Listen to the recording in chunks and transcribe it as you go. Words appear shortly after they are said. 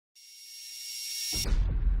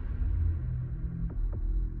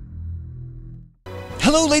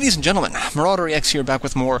Hello ladies and gentlemen, MarauderEX here, back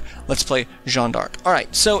with more Let's Play Jeanne d'Arc.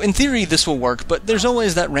 Alright, so in theory this will work, but there's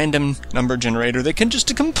always that random number generator that can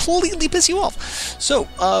just completely piss you off. So,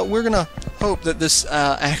 we're gonna hope that this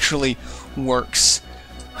actually works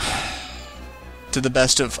to the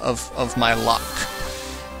best of my luck.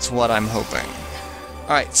 That's what I'm hoping.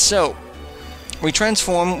 Alright, so, we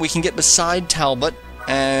transform, we can get beside Talbot,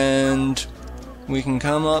 and we can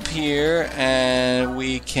come up here and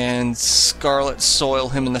we can Scarlet Soil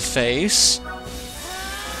him in the face.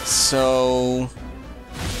 So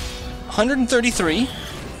 133,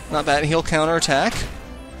 not bad. He'll counterattack.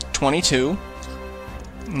 22,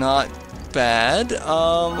 not bad.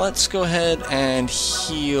 Let's go ahead and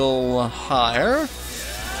heal higher,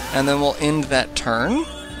 and then we'll end that turn.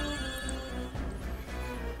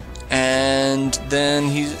 And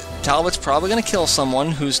then Talbot's probably gonna kill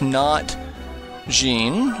someone who's not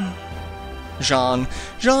Jeanne, I'm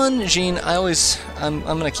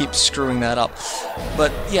gonna keep screwing that up.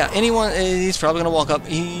 But yeah, anyone, he's probably gonna walk up.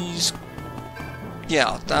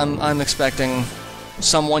 Yeah, I'm expecting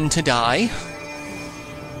someone to die.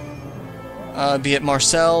 Be it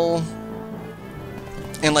Marcel,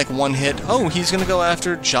 in like one hit. Oh, he's gonna go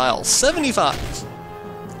after Giles. 75.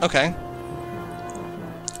 Okay.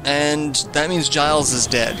 And that means Giles is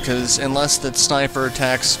dead, because unless the sniper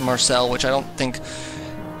attacks Marcel, which I don't think...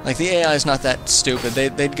 Like, the AI is not that stupid.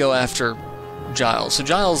 They'd go after Giles. So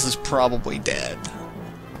Giles is probably dead.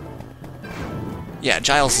 Yeah,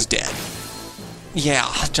 Giles is dead.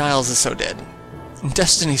 Yeah, Giles is so dead.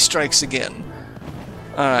 Destiny strikes again.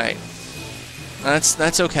 Alright.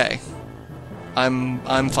 That's okay.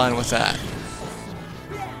 I'm fine with that.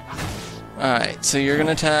 Alright, so you're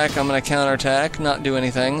gonna attack, I'm gonna counterattack, not do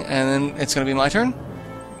anything, and then it's gonna be my turn?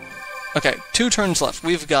 Okay, 2 turns left.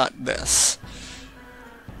 We've got this.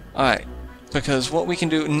 Alright, because what we can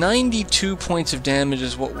do, 92 points of damage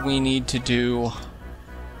is what we need to do.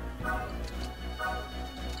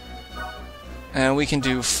 And we can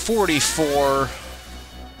do 44,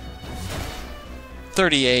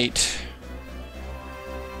 38,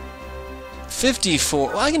 54,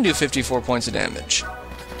 well, I can do 54 points of damage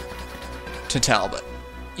to Talbot.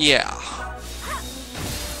 Yeah.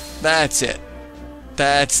 That's it.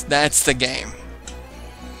 That's the game.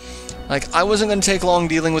 Like, I wasn't going to take long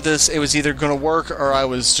dealing with this. It was either going to work or I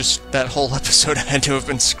was just... That whole episode had to have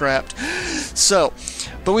been scrapped. So,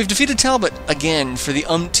 but we've defeated Talbot again for the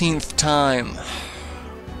umpteenth time.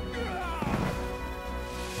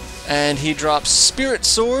 And he drops Spirit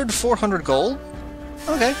Sword, 400 gold.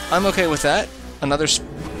 Okay, I'm okay with that. Another...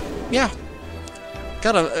 Yeah.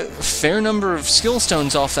 Got a fair number of skill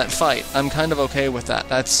stones off that fight. I'm kind of okay with that.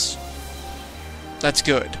 That's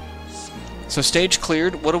good. So stage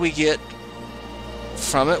cleared. What do we get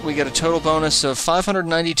from it? We get a total bonus of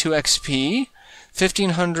 592 XP,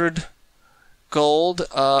 1500 gold,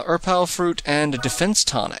 Erpal fruit, and a defense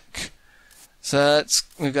tonic. So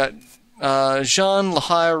we've got Jeanne,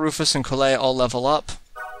 Lahire, Rufus, and Collet all level up.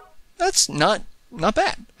 That's not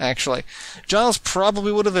bad, actually. Giles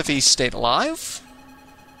probably would have if he stayed alive.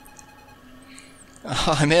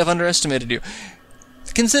 I may have underestimated you.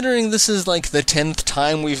 Considering this is like the 10th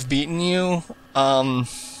time we've beaten you, I'm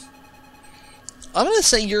gonna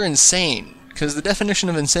say you're insane, because the definition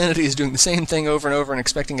of insanity is doing the same thing over and over and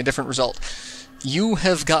expecting a different result. You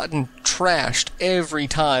have gotten trashed every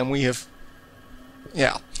time we have...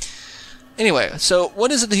 Yeah. Anyway, so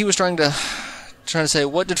what is it that he was trying to say?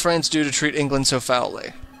 What did France do to treat England so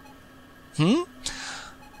foully?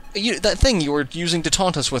 That thing you were using to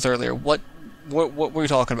taunt us with earlier, what were you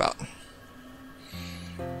talking about?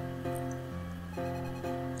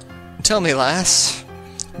 Tell me, lass,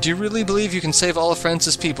 do you really believe you can save all of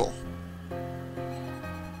France's people?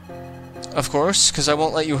 Of course, because I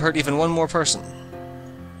won't let you hurt even one more person.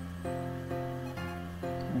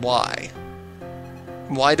 Why?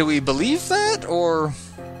 Why do we believe that, or...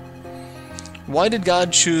 Why did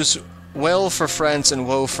God choose well for France and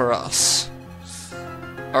woe for us?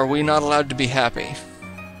 Are we not allowed to be happy?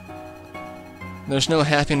 There's no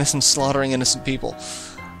happiness in slaughtering innocent people.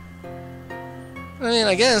 I mean,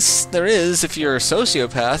 I guess there is if you're a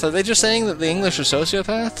sociopath. Are they just saying that the English are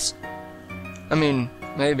sociopaths? I mean,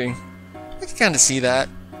 maybe. I can kind of see that.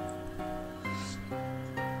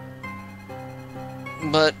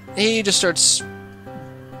 But he just starts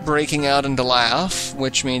breaking out into laugh,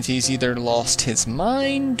 which means he's either lost his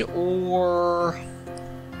mind or...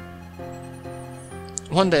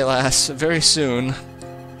 One day, lass, very soon,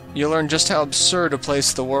 you'll learn just how absurd a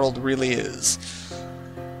place the world really is.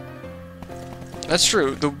 That's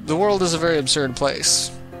true, the world is a very absurd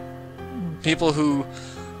place. People who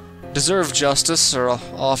deserve justice are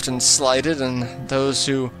often slighted, and those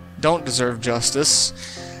who don't deserve justice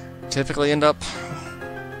typically end up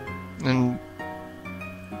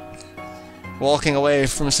walking away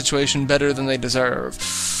from a situation better than they deserve.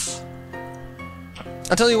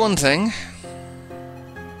 I'll tell you one thing.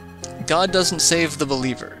 God doesn't save the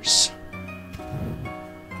believers.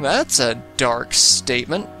 That's a dark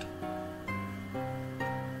statement.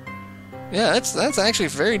 Yeah, that's actually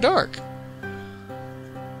very dark.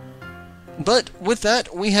 But with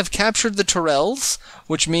that, we have captured the Tyrells,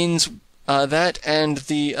 which means that and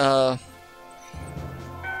the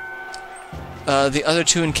other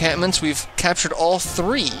two encampments, we've captured all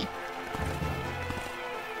three.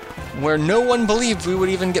 Where no one believed we would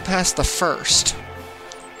even get past the first.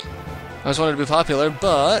 I always wanted to be popular,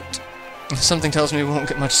 but something tells me we won't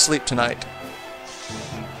get much sleep tonight.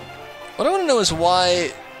 What I want to know is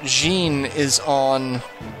why Jeanne is on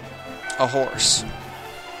a horse.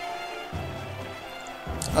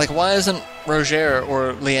 Like, why isn't Roger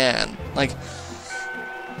or Leanne? Like,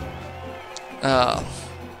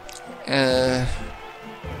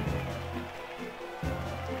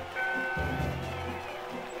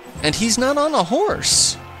 and he's not on a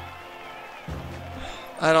horse.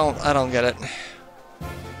 I don't get it.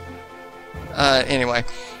 Anyway.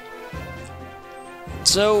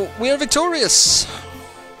 So, we are victorious!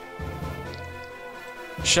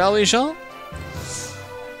 Shall we, Jeanne?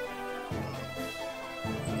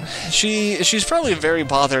 She's probably very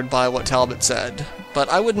bothered by what Talbot said, but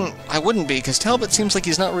I wouldn't be, because Talbot seems like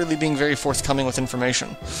he's not really being very forthcoming with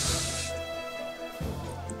information.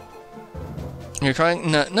 You're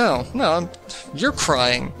crying? No, you're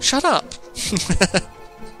crying. Shut up!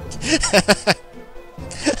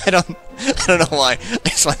 I don't know why. I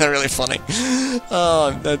just find that really funny.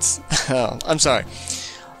 I'm sorry.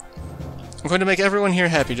 I'm going to make everyone here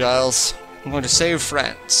happy, Giles. I'm going to save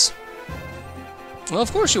France. Well,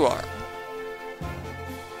 of course you are.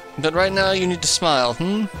 But right now you need to smile,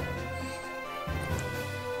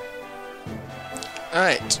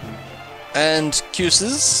 Alright. And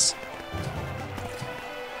Cuses.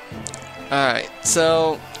 Alright,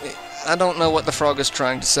 so I don't know what the frog is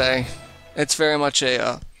trying to say. It's very much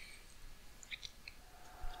a,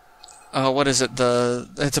 what is it?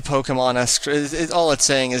 It's a Pokemon-esque. All it's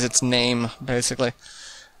saying is its name, basically.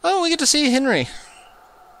 Oh, we get to see Henry.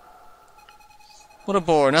 What a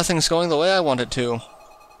bore. Nothing's going the way I want it to.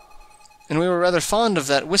 And we were rather fond of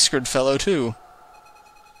that whiskered fellow, too.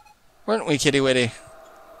 Weren't we, Kitty Witty?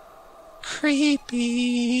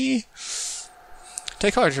 Creepy.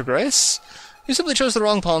 Take heart, Your Grace. You simply chose the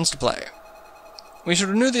wrong pawns to play. We should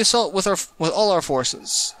renew the assault with all our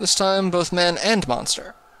forces. This time, both man and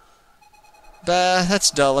monster. Bah,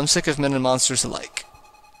 that's dull. I'm sick of men and monsters alike.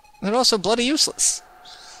 They're also bloody useless.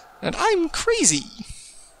 And I'm crazy.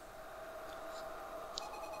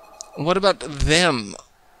 What about them,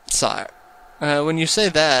 sire? When you say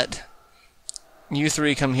that, you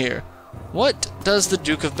three come here. What does the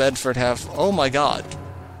Duke of Bedford have? Oh my god.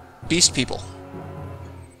 Beast people.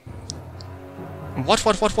 What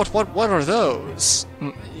are those?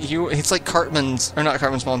 It's like Cartman's, or not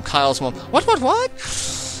Cartman's mom, Kyle's mom. What?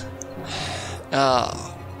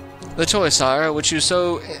 The toy, sire, which you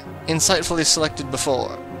so insightfully selected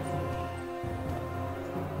before.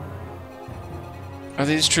 Are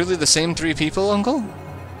these truly the same three people, Uncle?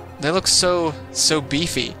 They look so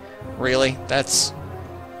beefy. Really? That's...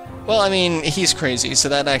 Well, I mean, he's crazy, so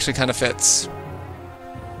that actually kind of fits.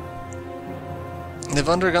 They've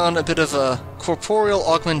undergone a bit of a corporeal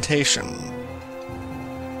augmentation.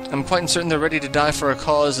 I'm quite certain they're ready to die for a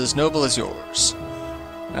cause as noble as yours.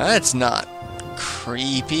 That's not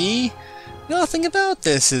creepy. Nothing about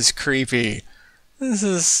this is creepy. This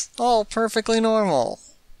is all perfectly normal.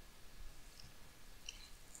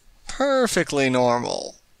 Perfectly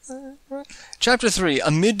normal. Chapter 3,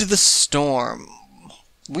 Amid the Storm.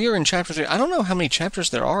 We are in Chapter 3. I don't know how many chapters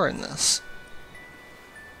there are in this.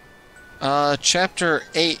 Chapter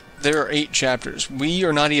 8. There are 8 chapters. We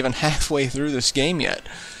are not even halfway through this game yet.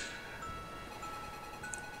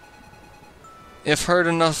 If heard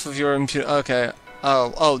enough of your okay.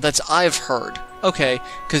 Oh, that's I've heard. Okay,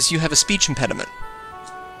 because you have a speech impediment.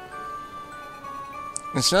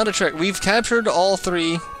 It's not a trick. We've captured all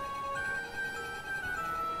 3.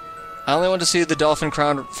 I only want to see the Dauphin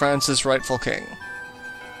crown France's rightful king.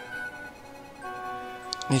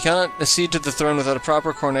 He cannot accede to the throne without a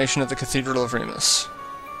proper coronation at the Cathedral of Reims.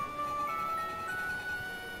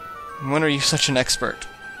 When are you such an expert?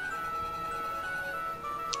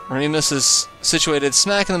 Reims is situated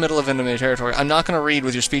smack in the middle of enemy territory. I'm not going to read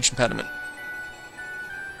with your speech impediment.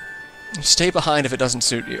 Stay behind if it doesn't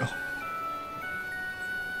suit you.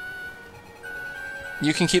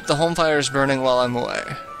 You can keep the home fires burning while I'm away.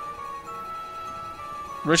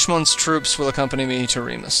 Richmond's troops will accompany me to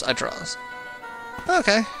Reims. I trust.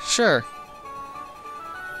 Okay, sure.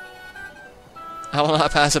 I will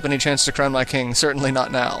not pass up any chance to crown my king, certainly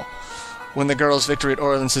not now, when the girl's victory at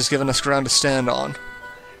Orleans has given us ground to stand on.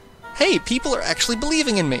 Hey, people are actually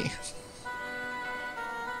believing in me!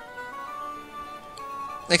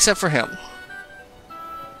 Except for him.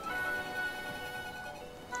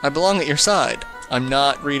 I belong at your side. I'm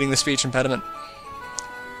not reading the speech impediment.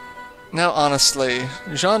 Now, honestly,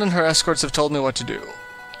 Jeanne and her escorts have told me what to do.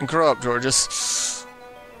 Grow up, Georges.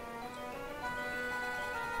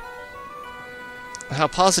 How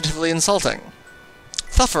positively insulting.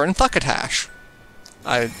 Thuffer and Thuckatash.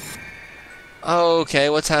 Okay,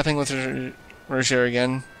 what's happening with Roger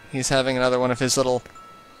again? He's having another one of his little...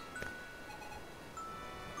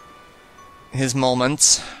 his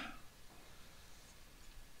moments.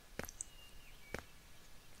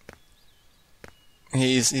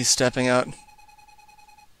 He's stepping out.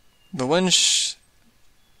 The wench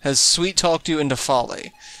has sweet-talked you into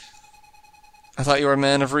folly. I thought you were a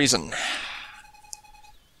man of reason.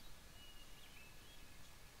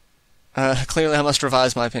 Clearly I must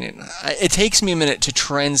revise my opinion. It takes me a minute to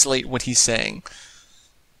translate what he's saying.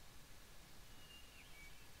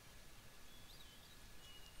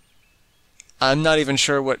 I'm not even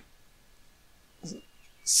sure what...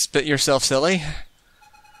 Spit yourself silly?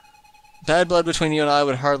 Bad blood between you and I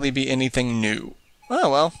would hardly be anything new.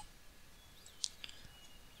 Oh, well.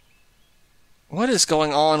 What is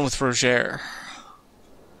going on with Roger?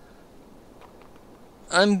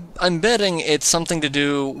 I'm betting it's something to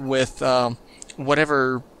do with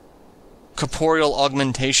whatever corporeal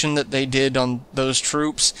augmentation that they did on those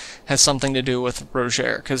troops has something to do with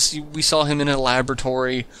Roger, because we saw him in a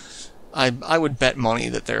laboratory. I would bet money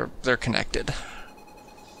that they're connected.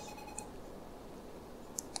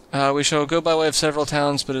 We shall go by way of several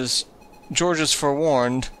towns, but as George is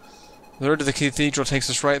forewarned, the road to the cathedral takes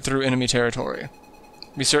us right through enemy territory.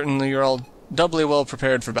 Be certain that you're all doubly well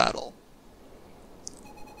prepared for battle.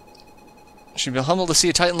 Should be humbled to see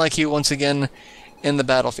a titan like you once again in the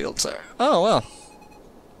battlefield, sir. Oh, well.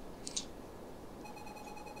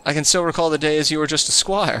 I can still recall the days you were just a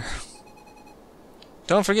squire.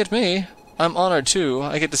 Don't forget me. I'm honored, too.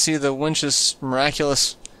 I get to see the witch's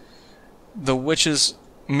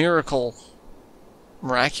miracle.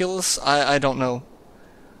 Miraculous? I don't know.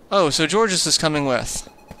 Oh, so Georges is coming with.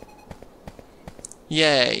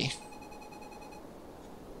 Yay.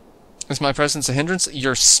 Is my presence a hindrance?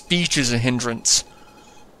 Your speech is a hindrance.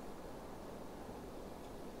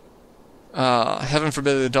 Heaven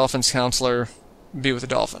forbid the dolphin's counselor be with the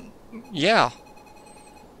dolphin. Yeah.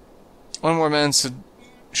 One more man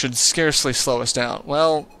should scarcely slow us down.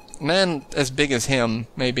 Well, a man as big as him,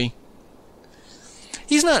 maybe.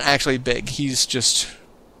 He's not actually big. He's just...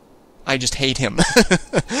 I just hate him.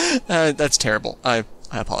 That's terrible. I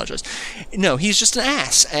apologize. No, he's just an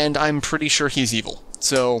ass, and I'm pretty sure he's evil.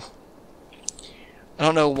 So... I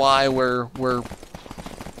don't know why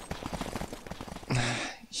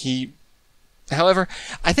However,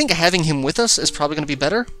 I think having him with us is probably going to be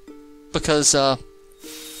better, because then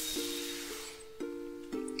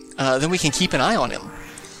we can keep an eye on him.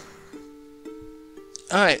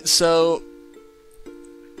 Alright, so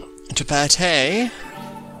to Pate,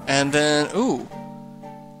 and then, ooh,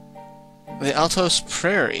 the Altos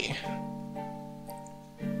Prairie.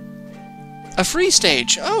 A free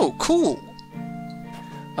stage! Oh, cool!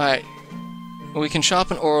 Alright, we can shop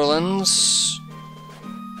in Orleans.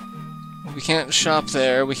 We can't shop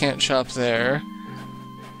there, we can't shop there.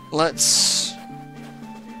 Let's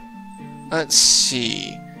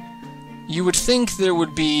see. You would think there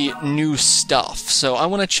would be new stuff, so I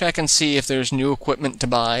want to check and see if there's new equipment to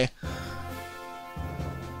buy.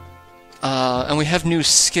 And we have new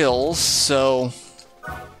skills, so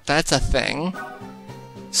that's a thing.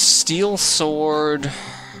 Steel sword,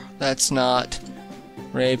 that's not...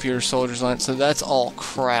 Rapier, soldier's lance, so that's all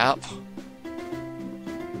crap.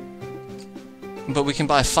 But we can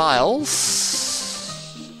buy files.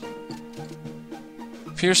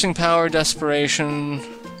 Piercing power, desperation.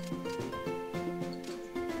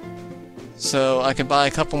 So I could buy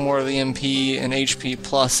a couple more of the MP and HP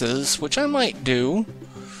pluses, which I might do.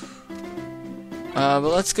 But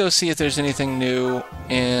let's go see if there's anything new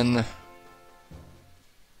in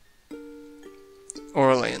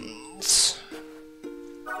Orleans.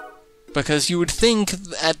 Because you would think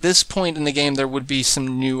at this point in the game there would be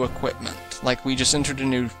some new equipment. Like we just entered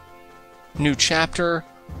a new chapter.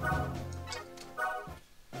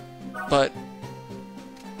 But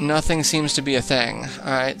nothing seems to be a thing.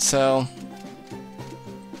 Alright, so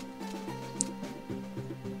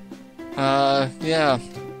Yeah.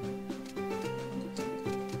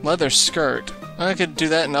 Leather skirt. I could do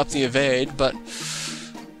that and up the evade, but...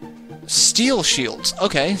 Steel shields.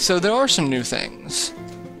 Okay, so there are some new things.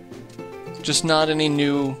 Just not any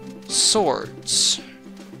new swords.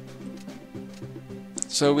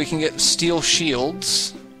 So we can get steel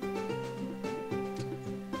shields.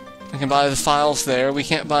 We can buy the files there. We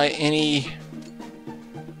can't buy any...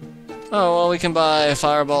 Oh, well, we can buy a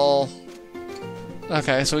fireball.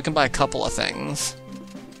 Okay, so we can buy a couple of things.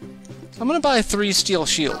 I'm gonna buy 3 steel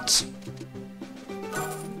shields.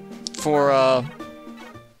 For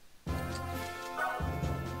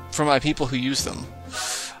my people who use them.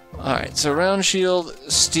 Alright, so round shield,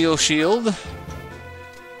 steel shield.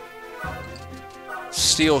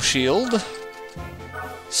 Steel shield.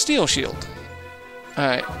 Steel shield.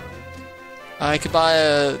 Alright. I could buy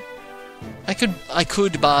a... I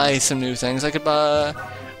could buy some new things. I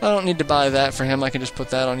don't need to buy that for him. I can just put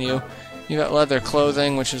that on you. You got leather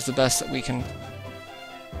clothing, which is the best that we can...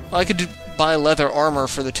 Well, I could buy leather armor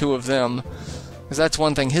for the 2 of them. Because that's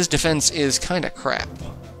one thing. His defense is kind of crap.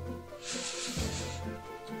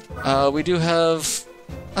 We do have...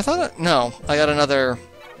 I thought... No. I got another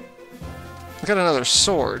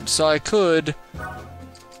sword. So I could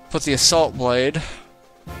put the assault blade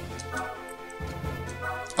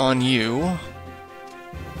on you.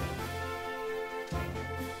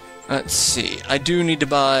 Let's see. I do need to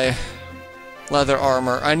buy leather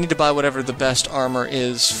armor. I need to buy whatever the best armor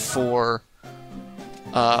is for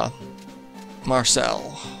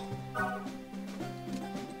Marcel.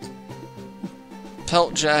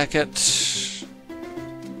 Pelt jacket.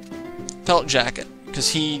 Pelt jacket, because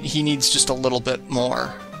he needs just a little bit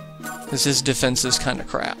more, because his defense is kind of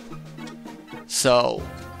crap. So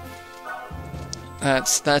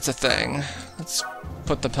that's a thing. Let's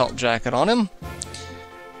put the pelt jacket on him.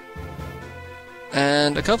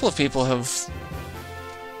 And a couple of people have...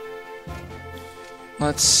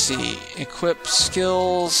 Let's see. Equip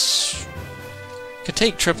skills... Could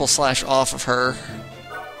take triple slash off of her.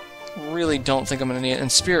 Really don't think I'm gonna need it.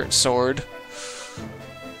 And spirit sword.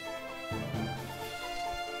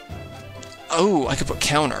 Oh, I could put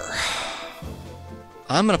counter.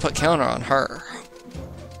 I'm gonna put counter on her.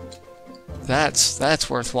 That's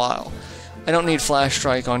worthwhile. I don't need flash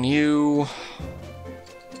strike on you.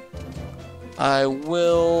 I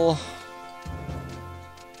will...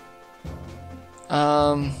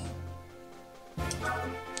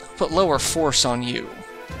 put lower force on you.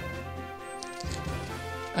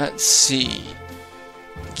 Let's see.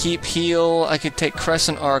 Keep heal. I could take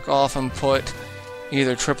crescent arc off and put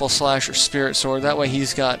either triple slash or spirit sword. That way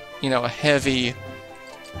he's got, you know, a heavy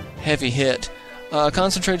hit.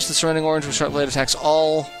 Concentrates the surrounding orange with sharp blade attacks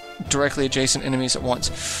all directly adjacent enemies at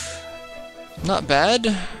once. Not bad.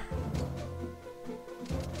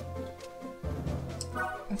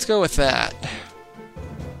 Let's go with that.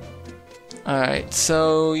 Alright,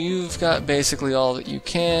 so you've got basically all that you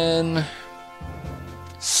can.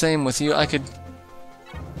 Same with you. I could...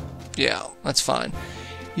 Yeah, that's fine.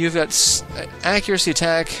 You've got accuracy,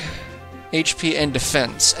 attack, HP, and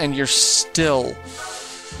defense, and you're still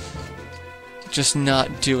just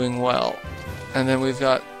not doing well. And then we've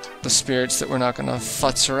got the spirits that we're not going to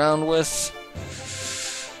futz around with.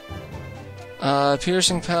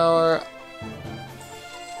 Piercing power...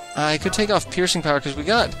 I could take off piercing power because we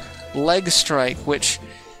got leg strike, which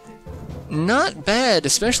not bad,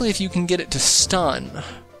 especially if you can get it to stun.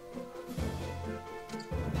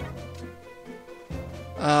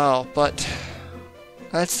 Oh, but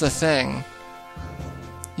that's the thing.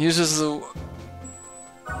 Uses the...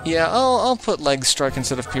 Yeah, I'll put leg strike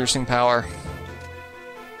instead of piercing power.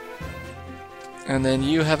 And then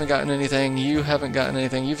you haven't gotten anything, you haven't gotten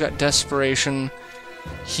anything. You've got desperation,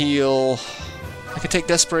 heal... I could take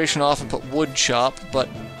desperation off and put wood chop, but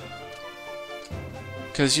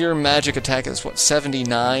because your magic attack is what,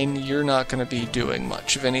 79, you're not going to be doing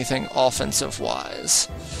much of anything offensive wise.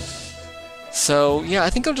 So yeah, I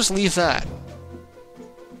think I'll just leave that.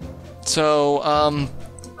 So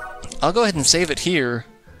I'll go ahead and save it here,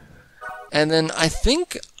 and then I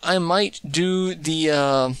think I might do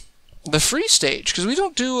the free stage, because we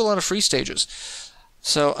don't do a lot of free stages.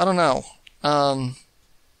 So I don't know.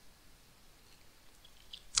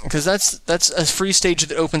 Because that's a free stage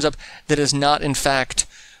that opens up that is not, in fact,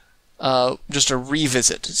 just a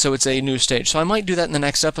revisit. So it's a new stage. So I might do that in the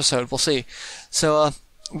next episode. We'll see. So,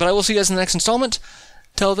 but I will see you guys in the next installment.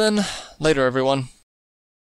 Till then, later, everyone.